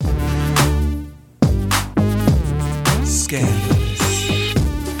Scandalous.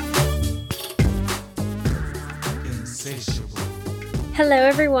 Insatiable. Hello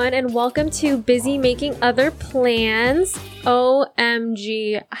everyone and welcome to Busy Making Other Plans.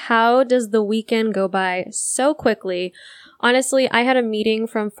 OMG, how does the weekend go by so quickly? Honestly, I had a meeting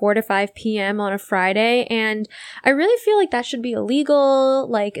from 4 to 5 p.m. on a Friday, and I really feel like that should be illegal.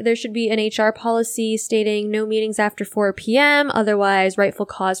 Like, there should be an HR policy stating no meetings after 4 p.m., otherwise rightful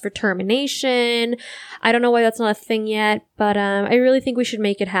cause for termination. I don't know why that's not a thing yet, but I really think we should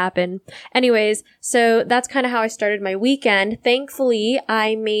make it happen. Anyways, so that's kind of how I started my weekend. Thankfully,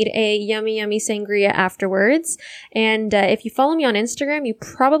 I made a yummy sangria afterwards, and if you follow me on Instagram, you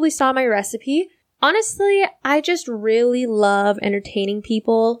probably saw my recipe. Honestly, I just really love entertaining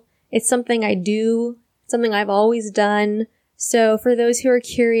people. It's something I do, something I've always done. So for those who are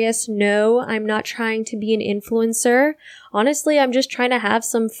curious, no, I'm not trying to be an influencer. Honestly, I'm just trying to have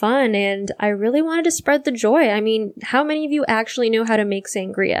some fun, and I really wanted to spread the joy. I mean, how many of you actually know how to make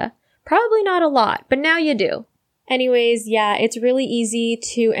sangria? Probably not a lot, but now you do. Anyways, yeah, it's really easy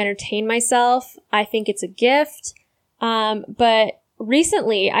to entertain myself. I think it's a gift. But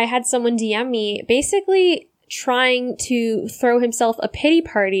recently, I had someone DM me basically trying to throw himself a pity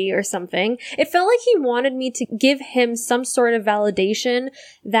party or something. It felt like he wanted me to give him some sort of validation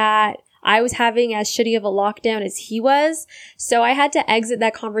that I was having as shitty of a lockdown as he was. So I had to exit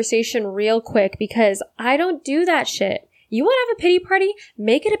that conversation real quick because I don't do that shit. You want to have a pity party?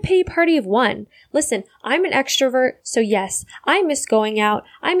 Make it a pity party of one. Listen, I'm an extrovert, so yes, I miss going out,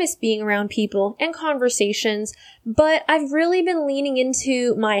 I miss being around people and conversations, but I've really been leaning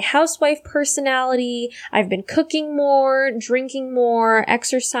into my housewife personality. I've been cooking more, drinking more,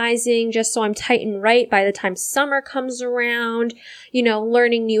 exercising just so I'm tight and right by the time summer comes around,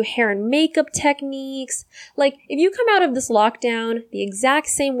 learning new hair and makeup techniques. Like, if you come out of this lockdown the exact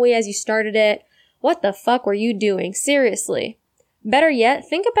same way as you started it, what the fuck were you doing? Seriously. Better yet,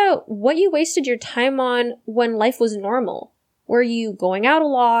 think about what you wasted your time on when life was normal. Were you going out a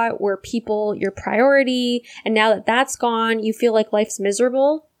lot? Were people your priority? And now that that's gone, you feel like life's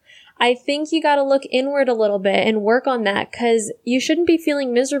miserable? I think you gotta look inward a little bit and work on that, because you shouldn't be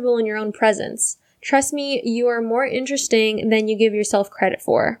feeling miserable in your own presence. Trust me, you are more interesting than you give yourself credit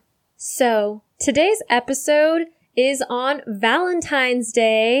for. So, today's episode is on Valentine's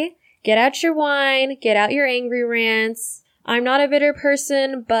Day. Get out your wine, get out your angry rants. I'm not a bitter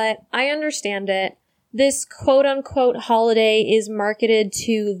person, but I understand it. This quote-unquote holiday is marketed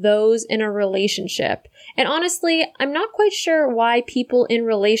to those in a relationship. And honestly, I'm not quite sure why people in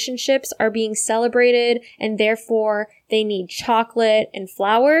relationships are being celebrated and therefore they need chocolate and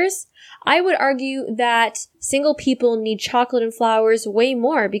flowers. I would argue that single people need chocolate and flowers way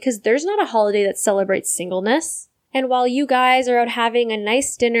more because there's not a holiday that celebrates singleness. And while you guys are out having a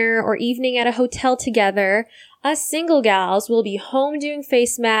nice dinner or evening at a hotel together, us single gals will be home doing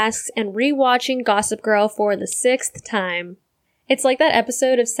face masks and rewatching Gossip Girl for the 6th time. It's like that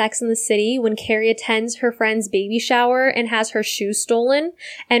episode of Sex and the City when Carrie attends her friend's baby shower and has her shoes stolen,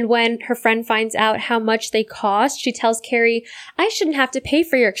 and when her friend finds out how much they cost, she tells Carrie, "I shouldn't have to pay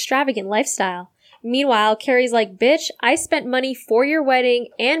for your extravagant lifestyle." Meanwhile, Carrie's like, "Bitch, I spent money for your wedding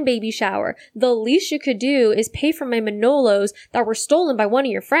and baby shower. The least you could do is pay for my Manolos that were stolen by one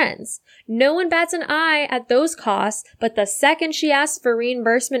of your friends." No one bats an eye at those costs, but the second she asks for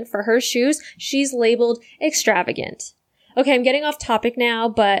reimbursement for her shoes, she's labeled extravagant. Okay, I'm getting off topic now,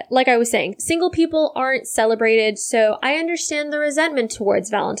 but like I was saying, single people aren't celebrated, so I understand the resentment towards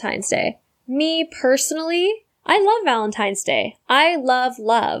Valentine's Day. Me personally, I love Valentine's Day. I love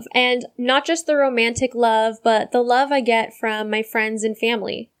love, and not just the romantic love, but the love I get from my friends and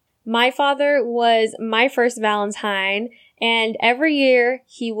family. My father was my first Valentine, and every year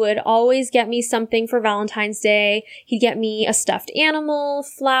he would always get me something for Valentine's Day. He'd get me a stuffed animal,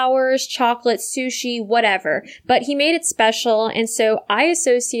 flowers, chocolate, sushi, whatever. But he made it special, and so I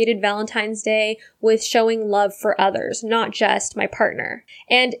associated Valentine's Day with showing love for others, not just my partner.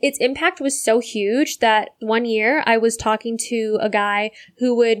 And its impact was so huge that one year I was talking to a guy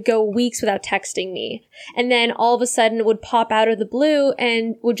who would go weeks without texting me. And then all of a sudden would pop out of the blue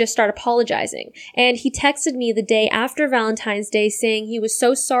and would just start apologizing. And he texted me the day after Valentine's Day saying he was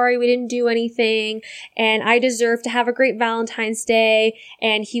so sorry we didn't do anything and I deserve to have a great Valentine's Day,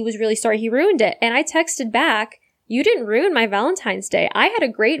 and he was really sorry he ruined it. And I texted back, "You didn't ruin my Valentine's Day. I had a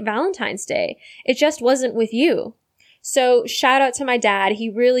great Valentine's Day. It just wasn't with you." So shout out to my dad. He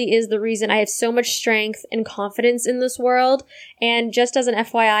really is the reason I have so much strength and confidence in this world. And just as an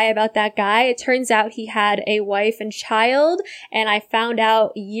FYI about that guy, it turns out he had a wife and child, and I found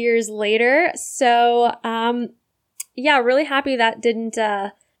out years later. So, yeah, really happy that didn't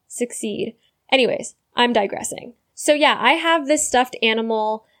succeed. Anyways, I'm digressing. So yeah, I have this stuffed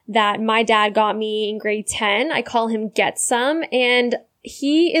animal that my dad got me in grade 10. I call him Get Some, and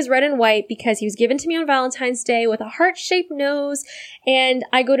he is red and white because he was given to me on Valentine's Day with a heart-shaped nose, and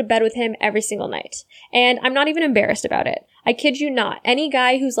I go to bed with him every single night. And I'm not even embarrassed about it. I kid you not. Any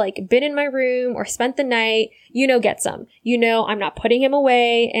guy who's like been in my room or spent the night, Get Some. I'm not putting him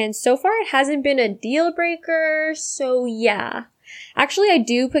away, and so far it hasn't been a deal breaker, so yeah. Actually, I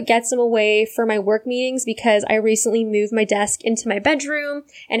do put Get Some away for my work meetings because I recently moved my desk into my bedroom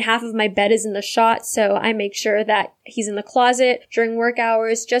and half of my bed is in the shot, so I make sure that he's in the closet during work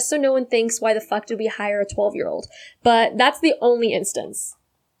hours just so no one thinks why the fuck did we hire a 12-year-old. But that's the only instance.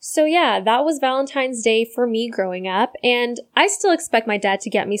 So yeah, that was Valentine's Day for me growing up, and I still expect my dad to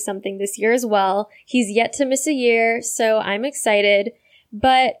get me something this year as well. He's yet to miss a year, so I'm excited.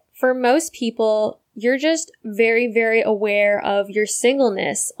 But for most people, you're just very, very aware of your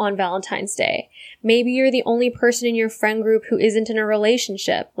singleness on Valentine's Day. Maybe you're the only person in your friend group who isn't in a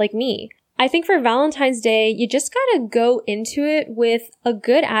relationship, like me. I think for Valentine's Day, you just gotta go into it with a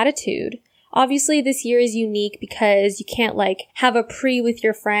good attitude. Obviously, this year is unique because you can't have a pre with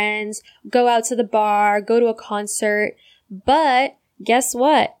your friends, go out to the bar, go to a concert. But guess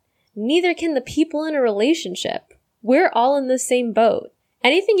what? Neither can the people in a relationship. We're all in the same boat.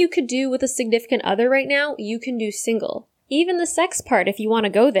 Anything you could do with a significant other right now, you can do single. Even the sex part if you want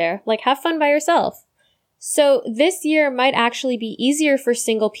to go there. Have fun by yourself. So this year might actually be easier for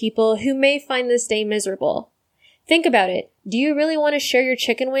single people who may find this day miserable. Think about it. Do you really want to share your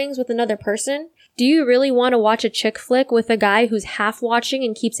chicken wings with another person? Do you really want to watch a chick flick with a guy who's half watching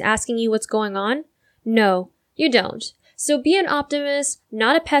and keeps asking you what's going on? No, you don't. So be an optimist,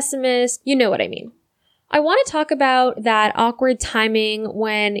 not a pessimist. You know what I mean. I want to talk about that awkward timing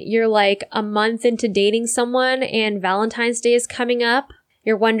when you're a month into dating someone and Valentine's Day is coming up.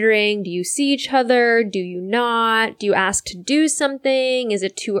 You're wondering, do you see each other? Do you not? Do you ask to do something? Is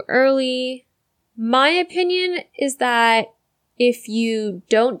it too early? My opinion is that if you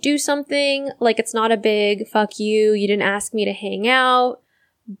don't do something, it's not a big fuck you didn't ask me to hang out.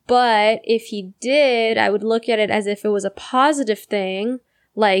 But if he did, I would look at it as if it was a positive thing.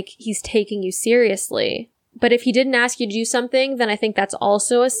 He's taking you seriously. But if he didn't ask you to do something, then I think that's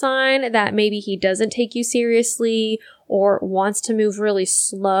also a sign that maybe he doesn't take you seriously or wants to move really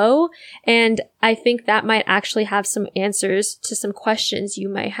slow. And I think that might actually have some answers to some questions you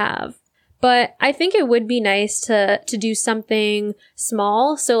might have. But I think it would be nice to do something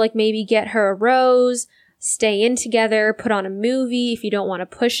small. So maybe get her a rose, stay in together, put on a movie if you don't want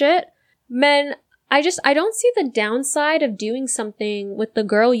to push it. Men, I don't see the downside of doing something with the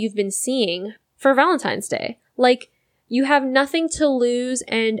girl you've been seeing for Valentine's Day. You have nothing to lose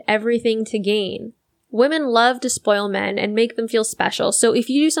and everything to gain. Women love to spoil men and make them feel special. So if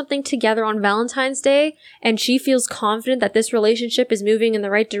you do something together on Valentine's Day and she feels confident that this relationship is moving in the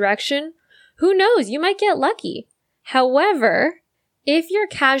right direction, who knows? You might get lucky. However, if you're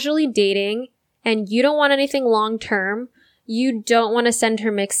casually dating and you don't want anything long term, you don't want to send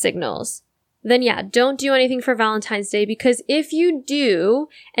her mixed signals. Then yeah, don't do anything for Valentine's Day, because if you do,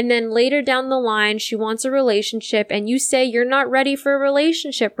 and then later down the line she wants a relationship and you say you're not ready for a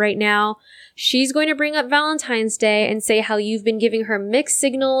relationship right now, she's going to bring up Valentine's Day and say how you've been giving her mixed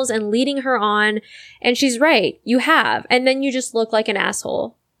signals and leading her on, and she's right, you have, and then you just look like an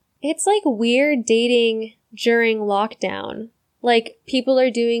asshole. It's weird dating during lockdown. People are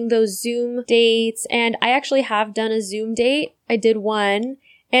doing those Zoom dates, and I actually have done a Zoom date. I did one.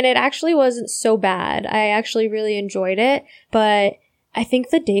 And it actually wasn't so bad. I actually really enjoyed it, but I think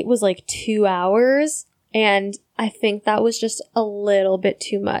the date was 2 hours, and I think that was just a little bit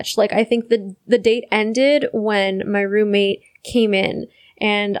too much. I think the date ended when my roommate came in,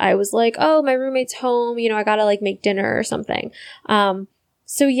 and I was like, oh, my roommate's home, I gotta make dinner or something.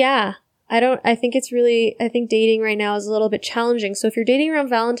 So yeah, I think dating right now is a little bit challenging. So if you're dating around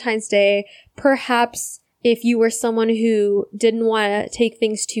Valentine's Day, perhaps if you were someone who didn't want to take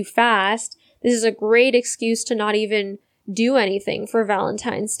things too fast, this is a great excuse to not even do anything for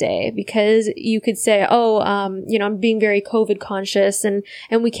Valentine's Day, because you could say, I'm being very COVID conscious and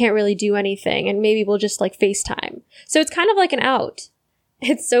we can't really do anything, and maybe we'll just FaceTime. So it's kind of like an out.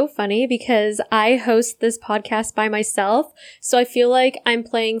 It's so funny because I host this podcast by myself, so I feel like I'm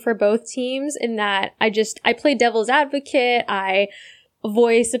playing for both teams in that I play devil's advocate, I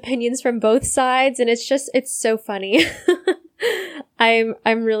voice opinions from both sides, and it's so funny.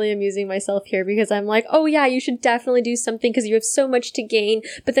 I'm really amusing myself here because I'm like, oh yeah, you should definitely do something because you have so much to gain.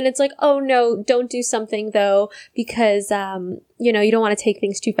 But then it's oh no, don't do something though because, you don't want to take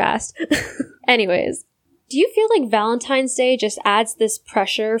things too fast. Anyways, do you feel like Valentine's Day just adds this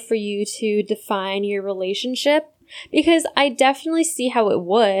pressure for you to define your relationship? Because I definitely see how it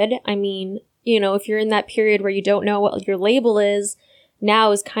would. I mean, if you're in that period where you don't know what your label is,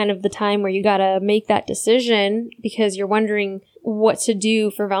 now is kind of the time where you gotta make that decision because you're wondering what to do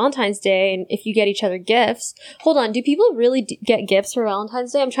for Valentine's Day and if you get each other gifts. Hold on, do people really get gifts for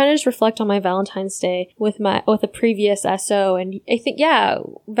Valentine's Day? I'm trying to just reflect on my Valentine's Day with a previous SO, and I think,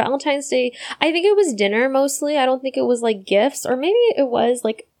 Valentine's Day, I think it was dinner mostly. I don't think it was like gifts, or maybe it was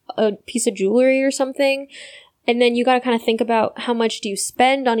like a piece of jewelry or something. And then you got to kind of think about how much do you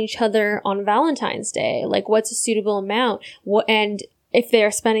spend on each other on Valentine's Day? Like, what's a suitable amount? And if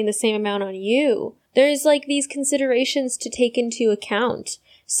they're spending the same amount on you. There's like these considerations to take into account.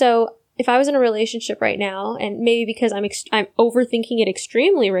 So if I was in a relationship right now, and maybe because I'm overthinking it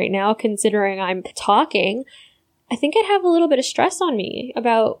extremely right now, considering I'm talking, I think I'd have a little bit of stress on me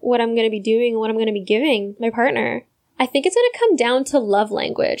about what I'm going to be doing and what I'm going to be giving my partner. I think it's going to come down to love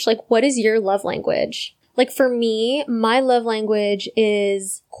language. Like, what is your love language? Like for me, my love language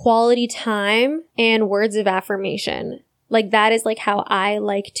is quality time and words of affirmation. Like that is like how I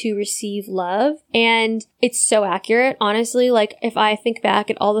like to receive love. And it's so accurate, honestly. Like if I think back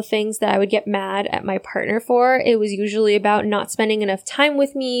at all the things that I would get mad at my partner for, it was usually about not spending enough time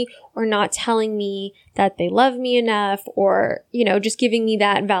with me or not telling me that they love me enough or, just giving me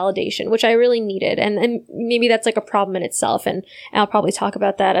that validation, which I really needed. And maybe that's like a problem in itself. And I'll probably talk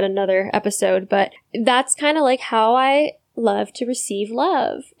about that at another episode. But that's kind of like how I love to receive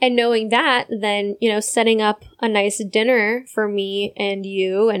love. And knowing that, then, setting up a nice dinner for me and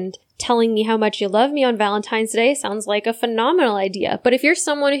you and telling me how much you love me on Valentine's Day sounds like a phenomenal idea. But if you're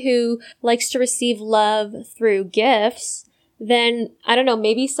someone who likes to receive love through gifts, then, I don't know,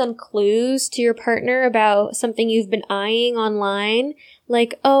 maybe send clues to your partner about something you've been eyeing online.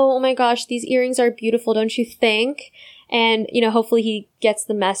 Like, oh my gosh, these earrings are beautiful, don't you think? And, hopefully he gets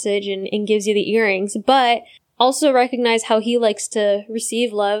the message and gives you the earrings. But also recognize how he likes to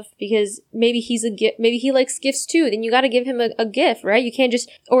receive love, because maybe he likes gifts too. Then you got to give him a gift, right? You can't just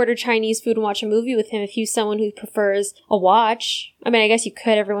order Chinese food and watch a movie with him if he's someone who prefers a watch. I mean, I guess you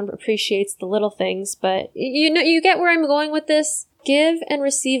could. Everyone appreciates the little things, but you get where I'm going with this. Give and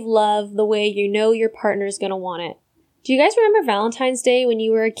receive love the way your partner's going to want it. Do you guys remember Valentine's Day when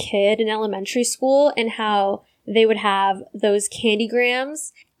you were a kid in elementary school and how they would have those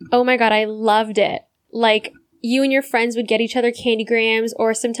candygrams? Oh my God, I loved it. Like, you and your friends would get each other candygrams,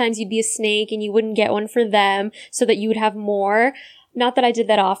 or sometimes you'd be a snake and you wouldn't get one for them so that you would have more. Not that I did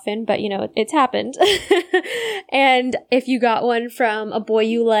that often, but it's happened. And if you got one from a boy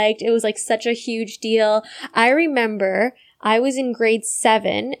you liked, it was like such a huge deal. I remember I was in grade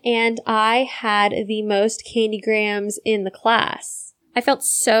 7 and I had the most candygrams in the class. I felt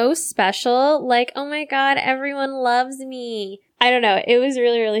so special. Like, oh my God, everyone loves me. I don't know. It was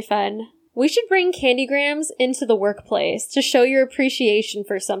really, really fun. We should bring candygrams into the workplace to show your appreciation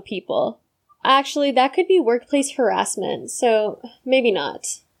for some people. Actually, that could be workplace harassment, so maybe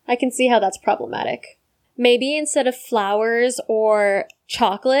not. I can see how that's problematic. Maybe instead of flowers or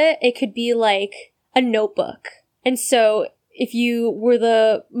chocolate, it could be like a notebook. And so if you were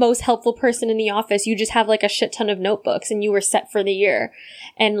the most helpful person in the office, you just have like a shit ton of notebooks and you were set for the year.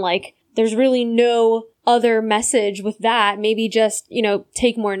 And like, there's really no other message with that. Maybe just,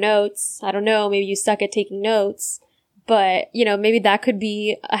 take more notes. I don't know. Maybe you suck at taking notes, but maybe that could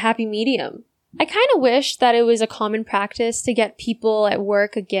be a happy medium. I kind of wish that it was a common practice to get people at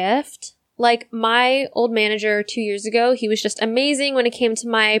work a gift. Like my old manager 2 years ago, he was just amazing when it came to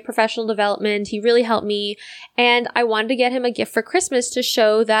my professional development. He really helped me, and I wanted to get him a gift for Christmas to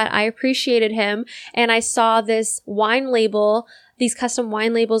show that I appreciated him. And I saw this wine label, these custom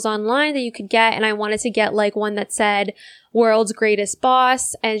wine labels online that you could get, and I wanted to get like one that said "World's Greatest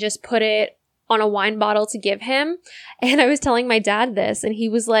Boss" and just put it on a wine bottle to give him. And I was telling my dad this, and he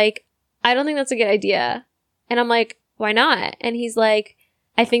was like, "I don't think that's a good idea." And I'm like, "Why not?" And he's like,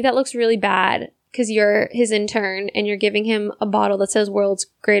 "I think that looks really bad because you're his intern and you're giving him a bottle that says World's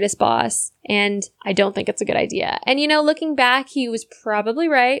Greatest Boss. And I don't think it's a good idea." And looking back, he was probably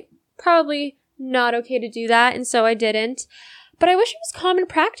right. Probably not okay to do that. And so I didn't. But I wish it was common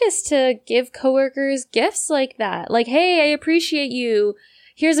practice to give coworkers gifts like that. Like, "Hey, I appreciate you.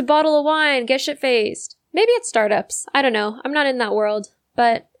 Here's a bottle of wine. Get shit-faced." Maybe at startups. I don't know. I'm not in that world.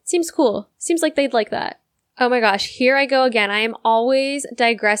 But it seems cool. Seems like they'd like that. Oh my gosh, here I go again. I am always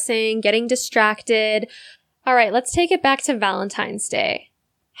digressing, getting distracted. All right, let's take it back to Valentine's Day.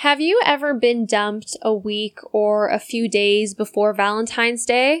 Have you ever been dumped a week or a few days before Valentine's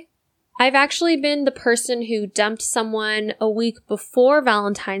Day? I've actually been the person who dumped someone a week before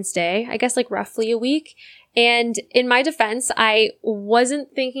Valentine's Day, I guess like roughly a week. And in my defense, I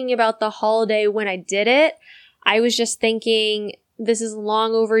wasn't thinking about the holiday when I did it. I was just thinking, this is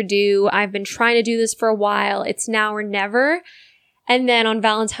long overdue. I've been trying to do this for a while. It's now or never. And then on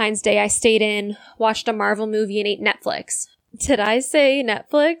Valentine's Day, I stayed in, watched a Marvel movie, and ate Netflix. Did I say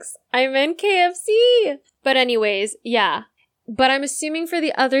Netflix? I meant KFC. But anyways, yeah. But I'm assuming for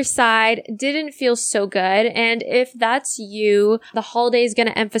the other side, didn't feel so good. And if that's you, the holiday is going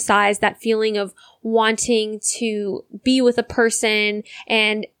to emphasize that feeling of wanting to be with a person.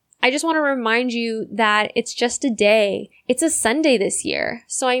 And I just want to remind you that it's just a day. It's a Sunday this year.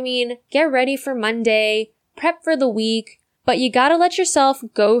 So I mean, get ready for Monday, prep for the week. But you gotta let yourself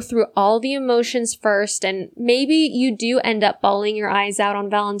go through all the emotions first, and maybe you do end up bawling your eyes out on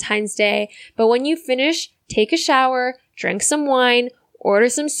Valentine's Day, but when you finish, take a shower, drink some wine, order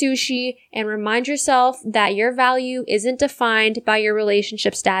some sushi, and remind yourself that your value isn't defined by your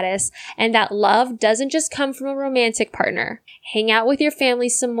relationship status, and that love doesn't just come from a romantic partner. Hang out with your family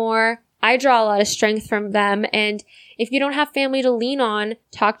some more. I draw a lot of strength from them, and if you don't have family to lean on,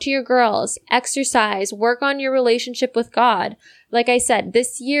 talk to your girls, exercise, work on your relationship with God. Like I said,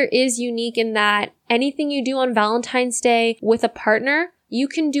 this year is unique in that anything you do on Valentine's Day with a partner, you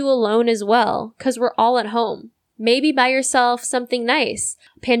can do alone as well, because we're all at home. Maybe buy yourself something nice.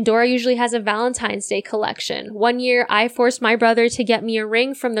 Pandora usually has a Valentine's Day collection. One year, I forced my brother to get me a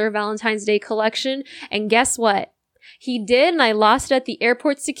ring from their Valentine's Day collection, and guess what? He did, and I lost it at the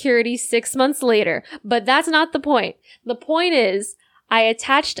airport security 6 months later. But that's not the point. The point is, I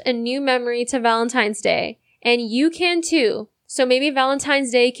attached a new memory to Valentine's Day, and you can too. So maybe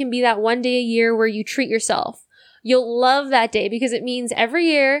Valentine's Day can be that one day a year where you treat yourself. You'll love that day because it means every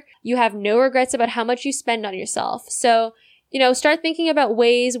year you have no regrets about how much you spend on yourself. So, start thinking about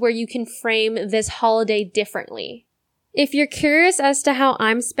ways where you can frame this holiday differently. If you're curious as to how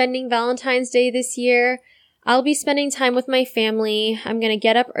I'm spending Valentine's Day this year, I'll be spending time with my family. I'm going to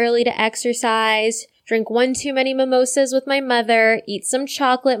get up early to exercise, drink one too many mimosas with my mother, eat some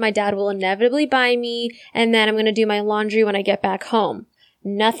chocolate my dad will inevitably buy me, and then I'm going to do my laundry when I get back home.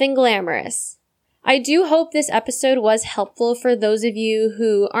 Nothing glamorous. I do hope this episode was helpful for those of you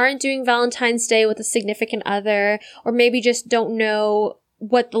who aren't doing Valentine's Day with a significant other, or maybe just don't know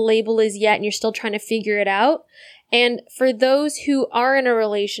what the label is yet and you're still trying to figure it out. And for those who are in a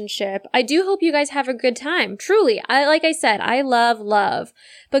relationship, I do hope you guys have a good time. Truly, like I said, I love.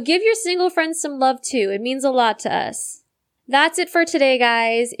 But give your single friends some love too. It means a lot to us. That's it for today,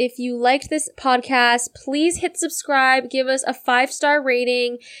 guys. If you liked this podcast, please hit subscribe, give us a 5-star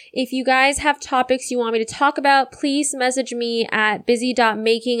rating. If you guys have topics you want me to talk about, please message me at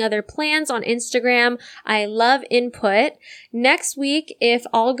busy.makingotherplans on Instagram. I love input. Next week, if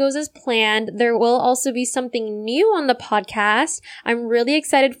all goes as planned, there will also be something new on the podcast. I'm really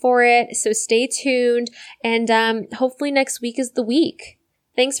excited for it, so stay tuned, and hopefully next week is the week.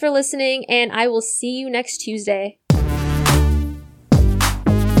 Thanks for listening, and I will see you next Tuesday.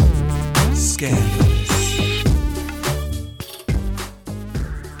 Scandal.